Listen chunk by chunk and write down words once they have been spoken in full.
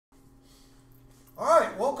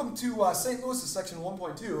welcome to St. Louis's section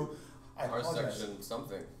 1.2. Our section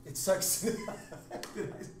something. It's section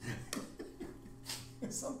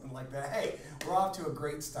something like that. Hey, we're off to a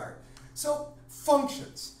great start. So,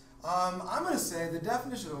 functions. I'm going to say the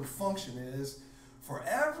definition of a function is for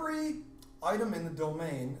every item in the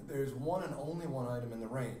domain, there's one and only one item in the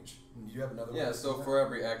range. And you have another one? Yeah, so for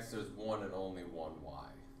every x, there's one and only one y.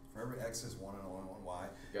 For every x, there's one and only one y.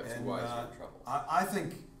 You got two y's, you're in trouble. I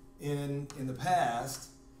think in the past,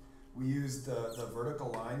 we used the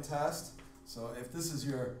vertical line test. So if this is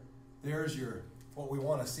there's your, what we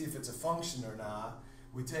want to see if it's a function or not,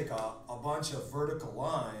 we take a bunch of vertical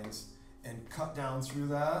lines and cut down through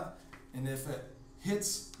that. And if it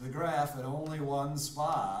hits the graph at only one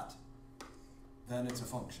spot, then it's a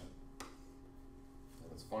function.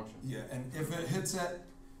 It's a function. Yeah, and if it hits it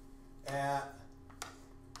at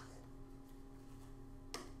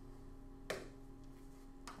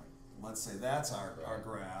let's say that's our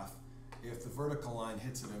graph. If the vertical line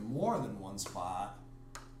hits it in more than one spot,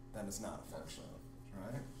 then it's not a function,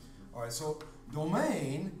 right? All right, so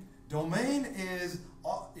domain is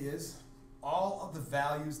all of the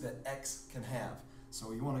values that x can have.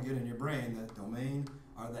 So you want to get in your brain that domain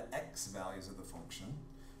are the x values of the function.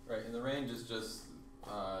 Right, and the range is just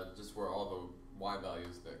where all the y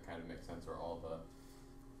values that kind of make sense are all the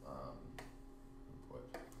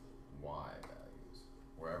y values,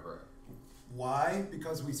 wherever. Why?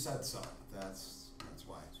 Because we said so. That's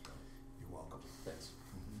why. You're welcome. Thanks.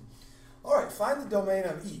 All right, find the domain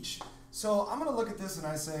of each. So I'm going to look at this and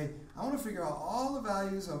I say, I want to figure out all the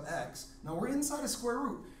values of x. Now we're inside a square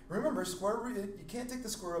root. Remember, square root, you can't take the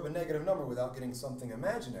square root of a negative number without getting something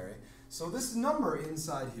imaginary. So this number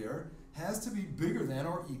inside here has to be bigger than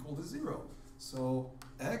or equal to 0. So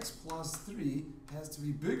x plus 3 has to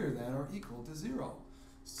be bigger than or equal to 0.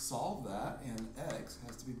 Solve that, and x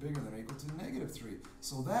has to be bigger than or equal to negative 3.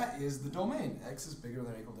 So that is the domain. X is bigger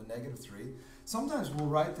than or equal to negative 3. Sometimes we'll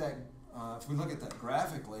write that, if we look at that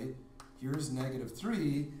graphically, here's negative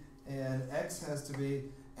 3, and x has to be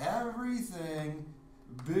everything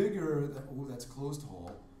bigger than, oh, that's closed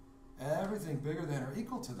hole, everything bigger than or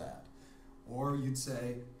equal to that. Or you'd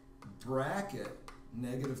say bracket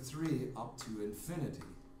negative 3 up to infinity.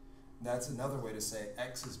 That's another way to say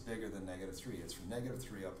x is bigger than negative 3. It's from negative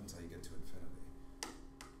 3 up until you get to infinity.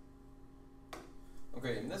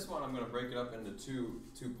 Okay, in this one I'm going to break it up into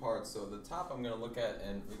two parts. So the top I'm going to look at,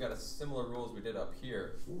 and we've got a similar rule as we did up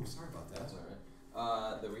here. Oh, sorry about that. That's all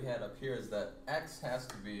right. That we had up here is that x has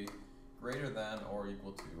to be greater than or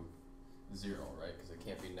equal to 0, right? Because it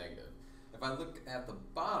can't be negative. If I look at the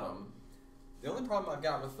bottom, the only problem I've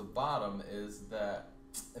got with the bottom is that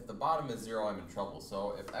if the bottom is 0, I'm in trouble.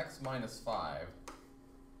 So if x minus 5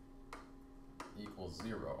 equals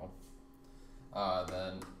 0,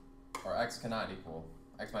 then, or x minus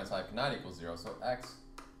 5 cannot equal 0, so x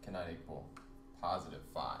cannot equal positive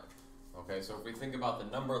 5. Okay, so if we think about the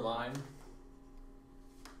number line,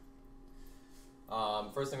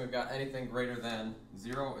 first thing we've got anything greater than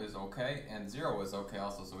 0 is okay, and 0 is okay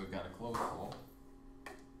also, so we've got a closed hole.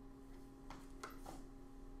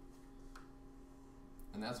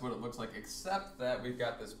 And that's what it looks like, except that we've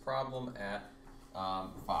got this problem at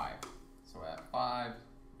 5. So at 5,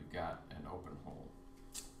 we've got an open hole.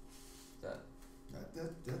 Is that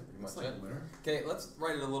pretty much like it? Okay, let's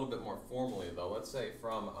write it a little bit more formally, though. Let's say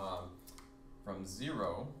from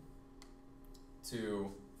 0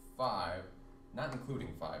 to 5, not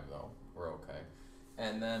including 5, though, we're okay.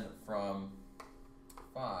 And then from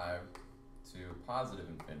 5 to positive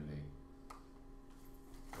infinity.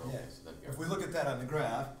 Yeah. If we look at that on the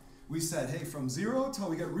graph, we said, hey, from 0 till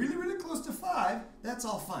we get really, really close to 5, that's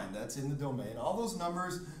all fine. That's in the domain. All those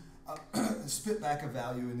numbers spit back a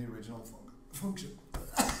value in the original function.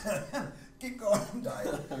 Keep going, I'm dying.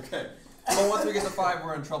 Okay. So once we get to 5,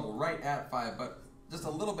 we're in trouble right at 5. But just a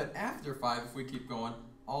little bit after 5, if we keep going,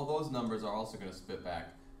 all those numbers are also going to spit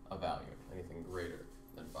back a value, anything greater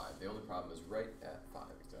than 5. The only problem is right at 5,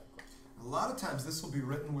 exactly. A lot of times this will be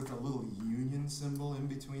written with a little union symbol in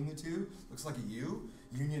between the two. Looks like a U.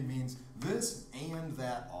 Union means this and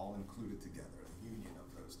that all included together. A union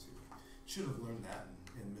of those two. Should have learned that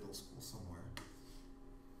in middle school somewhere.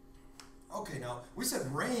 Okay, now we said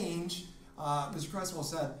range. Mr. Creswell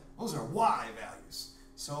said those are y values.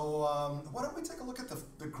 So why don't we take a look at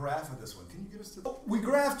the graph of this one? Can you get us to the... We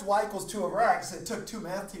graphed y equals 2 over x. It took 2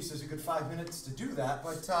 math teachers a good 5 minutes to do that.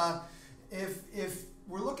 But if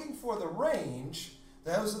we're looking for the range,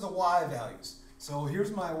 those are the y values. So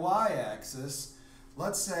here's my y-axis.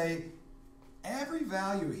 Let's say every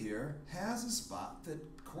value here has a spot that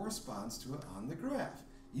corresponds to it on the graph.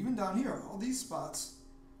 Even down here, all these spots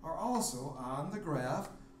are all also on the graph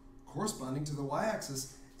corresponding to the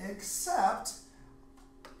y-axis, except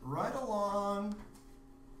right along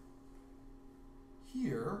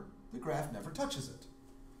here, the graph never touches it.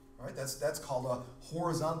 All right, that's called a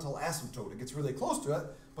horizontal asymptote. It gets really close to it,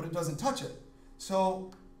 but it doesn't touch it. So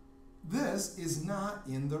this is not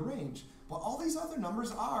in the range, but all these other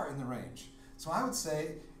numbers are in the range. So I would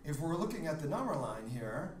say, if we're looking at the number line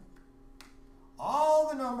here, all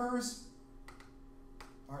the numbers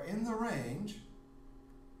are in the range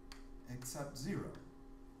except 0.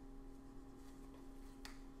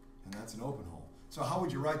 And that's an open hole. So how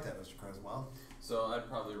would you write that, Mr. Creswell? So I'd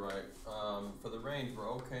probably write, for the range, we're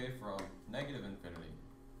okay from negative infinity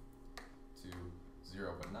to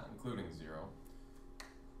 0, but not including 0.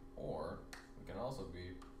 Or we can also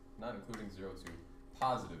be not including 0 to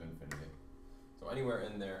positive infinity. So anywhere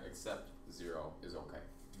in there except 0 is okay.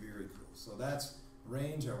 Very cool. So that's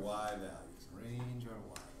range or y values. Range or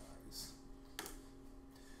y values.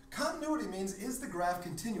 Continuity means, is the graph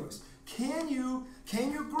continuous? Can you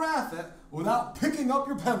graph it without picking up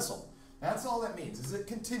your pencil? That's all that means. Is it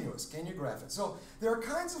continuous? Can you graph it? So there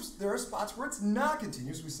are spots where it's not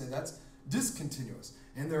continuous. We say that's discontinuous.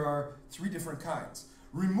 And there are 3 different kinds.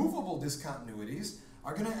 Removable discontinuities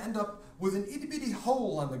are going to end up with an itty-bitty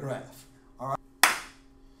hole on the graph. All right.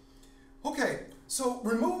 Okay, so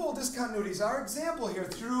removable discontinuities. Our example here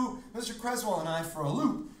threw Mr. Creswell and I for a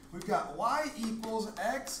loop. We've got y equals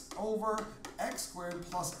x over x squared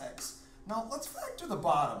plus x. Now let's factor the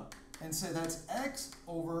bottom and say that's x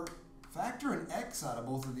over, factor an x out of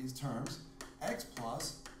both of these terms, x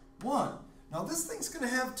plus 1. Now this thing's going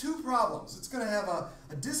to have 2 problems. It's going to have a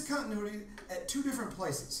discontinuity at 2 different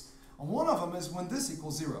places. And one of them is when this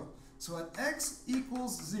equals 0. So at x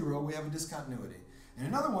equals 0, we have a discontinuity. And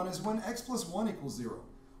another one is when x plus 1 equals 0.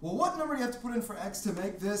 Well, what number do you have to put in for x to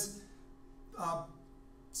make this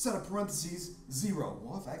set of parentheses 0?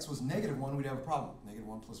 Well, if x was negative 1, we'd have a problem. Negative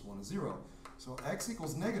 1 plus 1 is 0. So x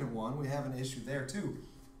equals negative 1, we have an issue there too.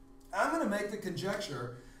 I'm going to make the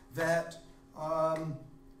conjecture that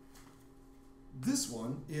this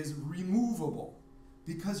one is removable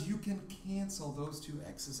because you can cancel those 2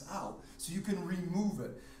 x's out. So you can remove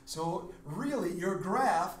it. So really, your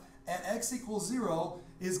graph at x equals 0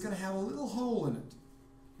 is going to have a little hole in it.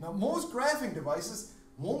 Now, most graphing devices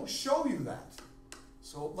won't show you that.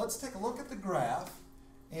 So let's take a look at the graph.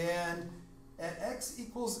 And at x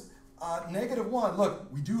equals negative 1,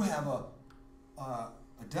 look, we do have a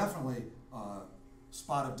definitely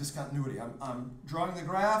spot of discontinuity. I'm drawing the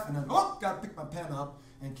graph and then, oh, got to pick my pen up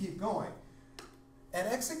and keep going. At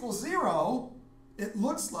x equals 0, it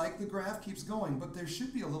looks like the graph keeps going, but there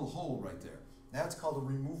should be a little hole right there. That's called a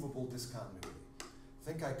removable discontinuity. I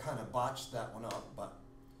think I kind of botched that one up, but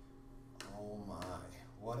oh my,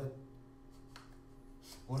 what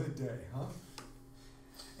a day, huh?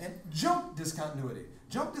 And jump discontinuity.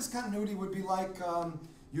 Jump discontinuity would be like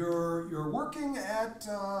you're working at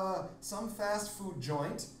some fast food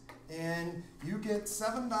joint and you get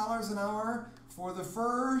 $7 an hour for the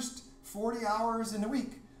first 40 hours in a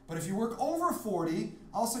week. But if you work over 40,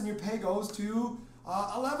 all of a sudden your pay goes to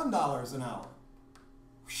 $11 an hour.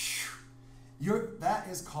 That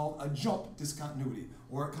is called a jump discontinuity,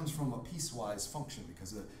 or it comes from a piecewise function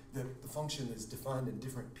because the function is defined in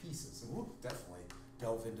different pieces. And we'll definitely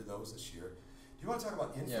delve into those this year. Do you want to talk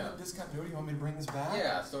about infinite discontinuity? You want me to bring this back?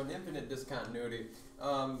 Yeah, so an infinite discontinuity.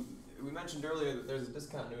 We mentioned earlier that there's a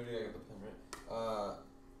discontinuity. I got the pen right.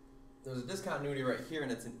 There's a discontinuity right here,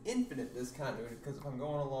 and it's an infinite discontinuity because if I'm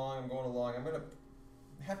going along, I'm going to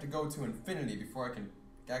have to go to infinity before I can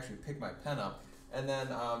actually pick my pen up. And then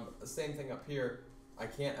the same thing up here, I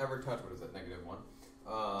can't ever touch, what is it, negative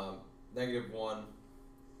 1? Negative 1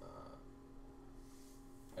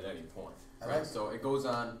 at any point, right? So it goes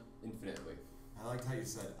on infinitely. I liked how you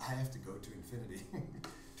said, I have to go to infinity.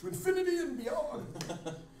 To infinity and beyond.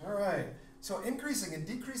 All right. So increasing and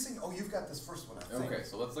decreasing. Oh, you've got this first one, I think. Okay,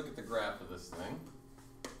 so let's look at the graph of this thing.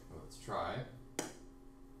 Let's try.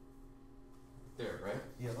 There, right?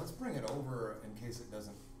 Yeah, let's bring it over in case it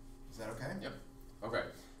doesn't. Is that okay? Yep. Okay.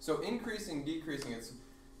 So increasing, decreasing, it's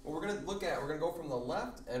what we're going to look at. We're going to go from the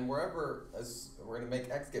left and wherever, we're going to make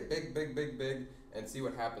x get big, big, big, big, and see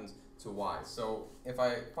what happens to y. So if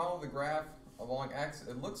I follow the graph along x,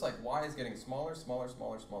 it looks like y is getting smaller, smaller,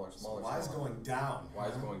 smaller, smaller, smaller. So y is going down. Y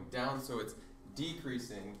is going down, so it's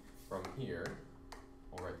decreasing from here.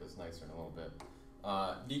 We'll write this nicer in a little bit.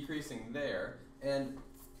 Decreasing there, and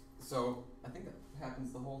so I think that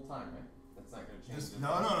happens the whole time, right? That's not going to change.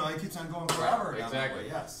 No, it keeps on going forever. Exactly.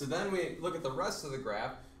 Yes. So then we look at the rest of the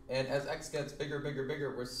graph, and as x gets bigger, bigger,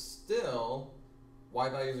 bigger, we're still y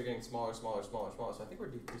values are getting smaller, smaller, smaller, smaller. So I think we're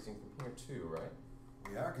decreasing from here too, right?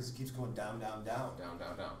 We are, because it keeps going down, down, down. Down,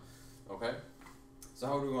 down, down. Okay. So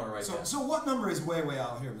how do we want to write that? So what number is way, way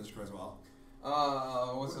out here, Mr. Creswell?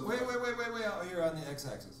 What's the way out here on the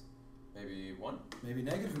x-axis? Maybe 1? Maybe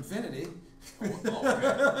negative infinity.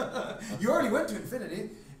 Okay. You already went to infinity.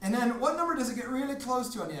 And then what number does it get really close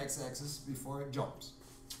to on the x-axis before it jumps?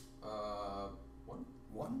 1?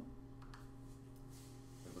 1?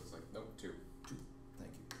 It looks like, nope, 2. 2.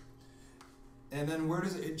 Thank you. And then where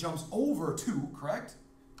does it? It jumps over 2, correct?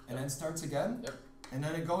 And then starts again? Yep. And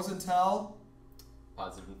then it goes until?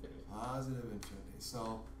 Positive infinity. Positive infinity.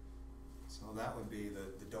 So that would be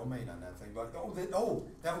the domain on that thing. But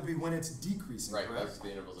that would be when it's decreasing, Right, correct? that's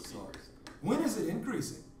the intervals of decreasing. When is it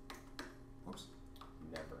increasing? Whoops.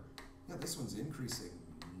 Never. Yeah, this one's increasing.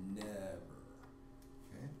 Never.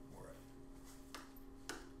 Okay, all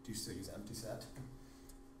right. Do you still use empty set?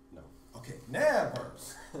 No. Okay, never.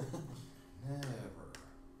 Never.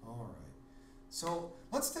 All right. So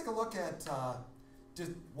let's take a look at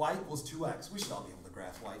just y equals 2x. We should all be able to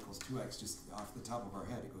graph y equals 2x just off the top of our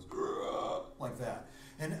head. It goes like that.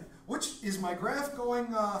 And which is my graph going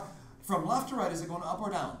from left to right? Is it going up or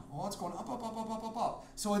down? Well, it's going up, up, up, up, up, up, up.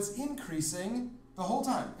 So it's increasing the whole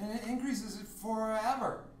time, and it increases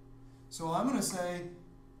forever. So I'm going to say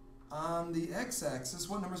on the x-axis,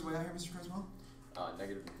 what number's way out here, Mr. Creswell?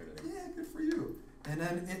 Negative infinity. Yeah, good for you. And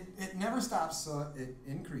then it never stops, so it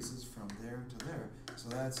increases from there to there. So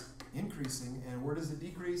that's increasing, and where does it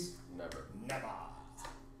decrease? Never. Never.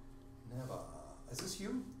 Never. Is this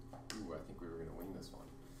you? Ooh, I think we were going to wing this one.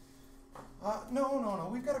 No.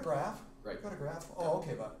 We've got a graph. Right. We've got a graph. Oh,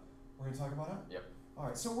 okay, but we're going to talk about it? Yep. All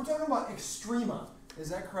right, so we're talking about extrema. Is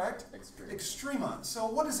that correct? Extreme. Extrema. So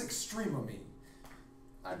what does extrema mean?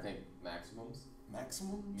 I think maximums.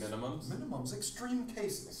 Maximums? Minimums. Minimums. Extreme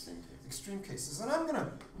cases. Extreme cases. Extreme cases. And I'm going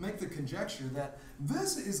to make the conjecture that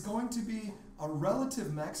this is going to be a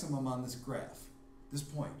relative maximum on this graph, this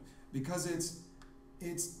point, because it's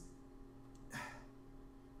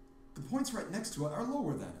the points right next to it are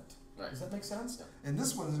lower than it. Right. Does that make sense? Yeah. And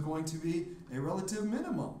this one is going to be a relative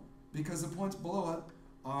minimum because the points below it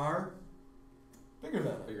are bigger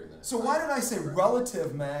than it. Bigger than it. So why did I say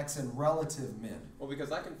relative max and relative min? Well,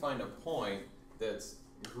 because I can find a point that's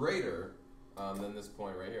greater than this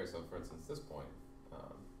point right here. So, for instance, this point,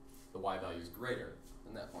 the y value is greater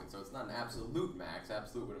than that point. So it's not an absolute max.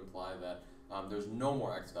 Absolute would imply that there's no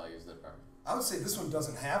more x values that are. I would say this one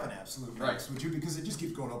doesn't have an absolute max, would you? Because it just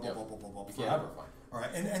keeps going up, Yep. up You can't forever. ever find it. All right,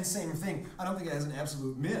 and same thing. I don't think it has an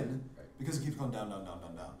absolute min Right. because it keeps going down, down, down,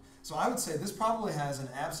 down, down. So I would say this probably has an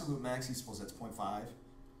absolute max. You suppose that's 0.5,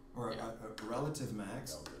 or Yeah. a relative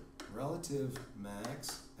max. That was good. Relative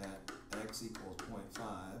max at x equals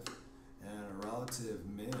 0.5, and a relative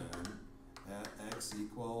min at x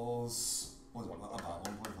equals about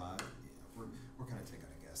 1.5. Yeah, we're kind of taking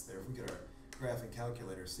a guess there. If we get our graphing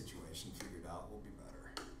calculator situation figured out, we'll be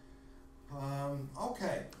better.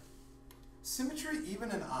 Okay. Symmetry,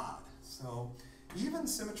 even and odd. So even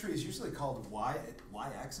symmetry is usually called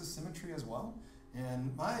y-axis symmetry as well.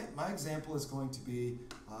 And my example is going to be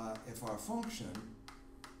if our function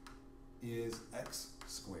is x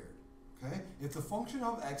squared. Okay? If the function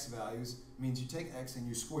of x values means you take x and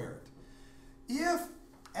you square it. If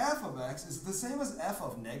f of x is the same as f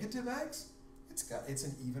of negative x, it's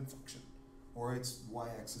an even function, or it's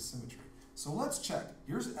y-axis symmetry. So let's check.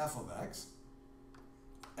 Here's f of x.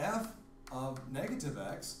 F of negative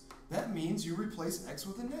x, that means you replace x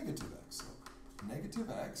with a negative x. So negative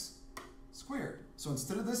x squared. So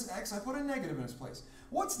instead of this x, I put a negative in its place.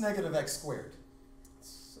 What's negative x squared?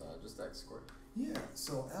 It's just x squared. Yeah,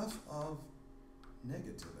 so f of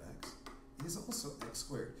negative x is also x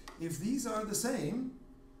squared. If these are the same,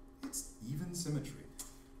 it's even symmetry.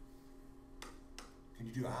 Can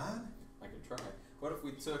you do odd? I could try. What if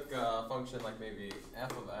we took a function like maybe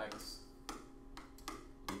f of x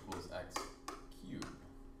equals x cubed?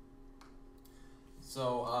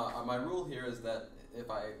 So my rule here is that if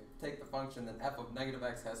I take the function, then f of negative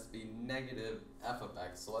x has to be negative f of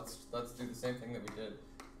x. So let's do the same thing that we did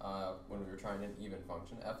when we were trying an even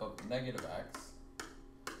function. F of negative x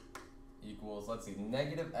equals, let's see,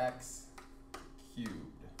 negative x cubed.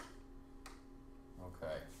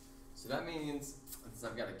 Okay. So that means, since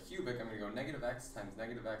I've got a cubic, I'm going to go negative x times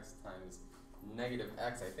negative x times negative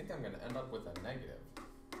x. I think I'm going to end up with a negative.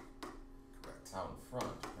 Correct. Out in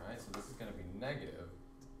front, right? So this is going to be negative.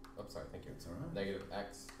 Oops, sorry, thank you. That's all right. Negative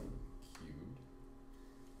x cubed.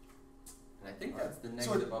 And I think that's the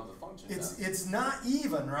negative of the function. It's not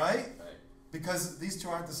even, right? Right. Because these two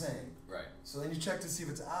aren't the same. Right. So then you check to see if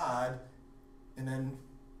it's odd, and then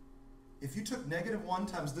if you took -1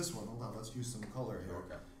 times this one, hold on, let's use some color here.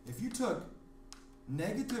 Okay. If you took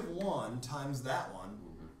 -1 times that one,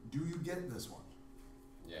 do you get this one?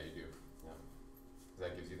 Yeah, you do. Yeah.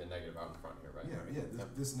 That gives you the negative out in front here, right? Yeah.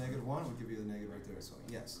 This -1 would give you the negative right there. So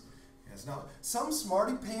yes. Now, some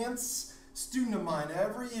smarty pants student of mine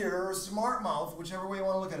every year, or smart mouth, whichever way you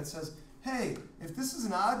want to look at it, says, hey, if this is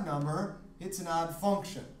an odd number, it's an odd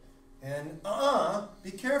function. And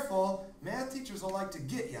be careful, math teachers will like to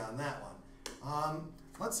get you on that one.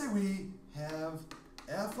 Let's say we have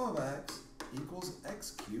f of x equals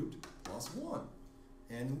x cubed plus 1.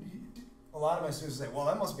 And a lot of my students say, well,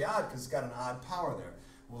 that must be odd because it's got an odd power there.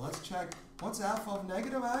 Well, let's check, what's f of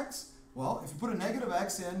negative x? Well, if you put a negative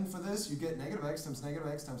x in for this, you get negative x times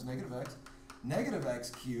negative x times negative x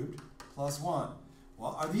cubed plus 1.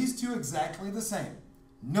 Well, are these two exactly the same?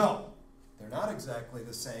 No, they're not exactly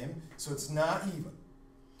the same, so it's not even.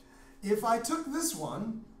 If I took this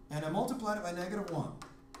one and I multiplied it by -1,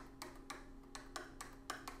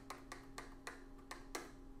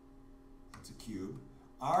 that's a cube.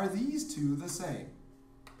 Are these two the same?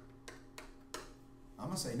 I'm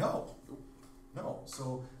going to say no. No.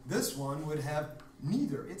 So this one would have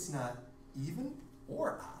neither. It's not even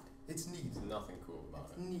or odd. It's neither. There's nothing cool about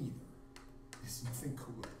It's it. neither. There's nothing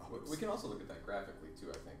cool about it. We can also look at that graphically too,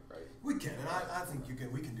 I think, right? We can, and I think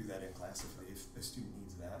we can do that in class if a student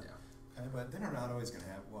needs that. Yeah. Okay, but they're not always going to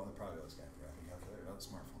have, well, they're probably always going to have a graphing calculator. Other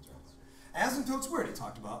smartphones are out there. Asymptotes we already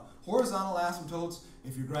talked about. Horizontal asymptotes,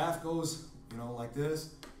 if your graph goes, like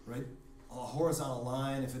this, right? A horizontal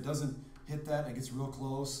line, if it doesn't hit that and it gets real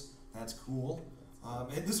close, that's cool.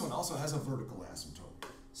 And this one also has a vertical asymptote.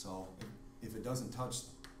 So if it doesn't touch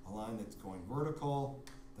a line that's going vertical,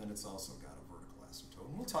 then it's also got a vertical asymptote.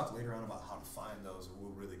 And we'll talk later on about how to find those, or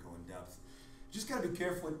we'll really go in depth. You just got to be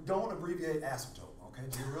careful. Don't abbreviate asymptote, okay?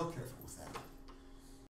 Be real careful with that.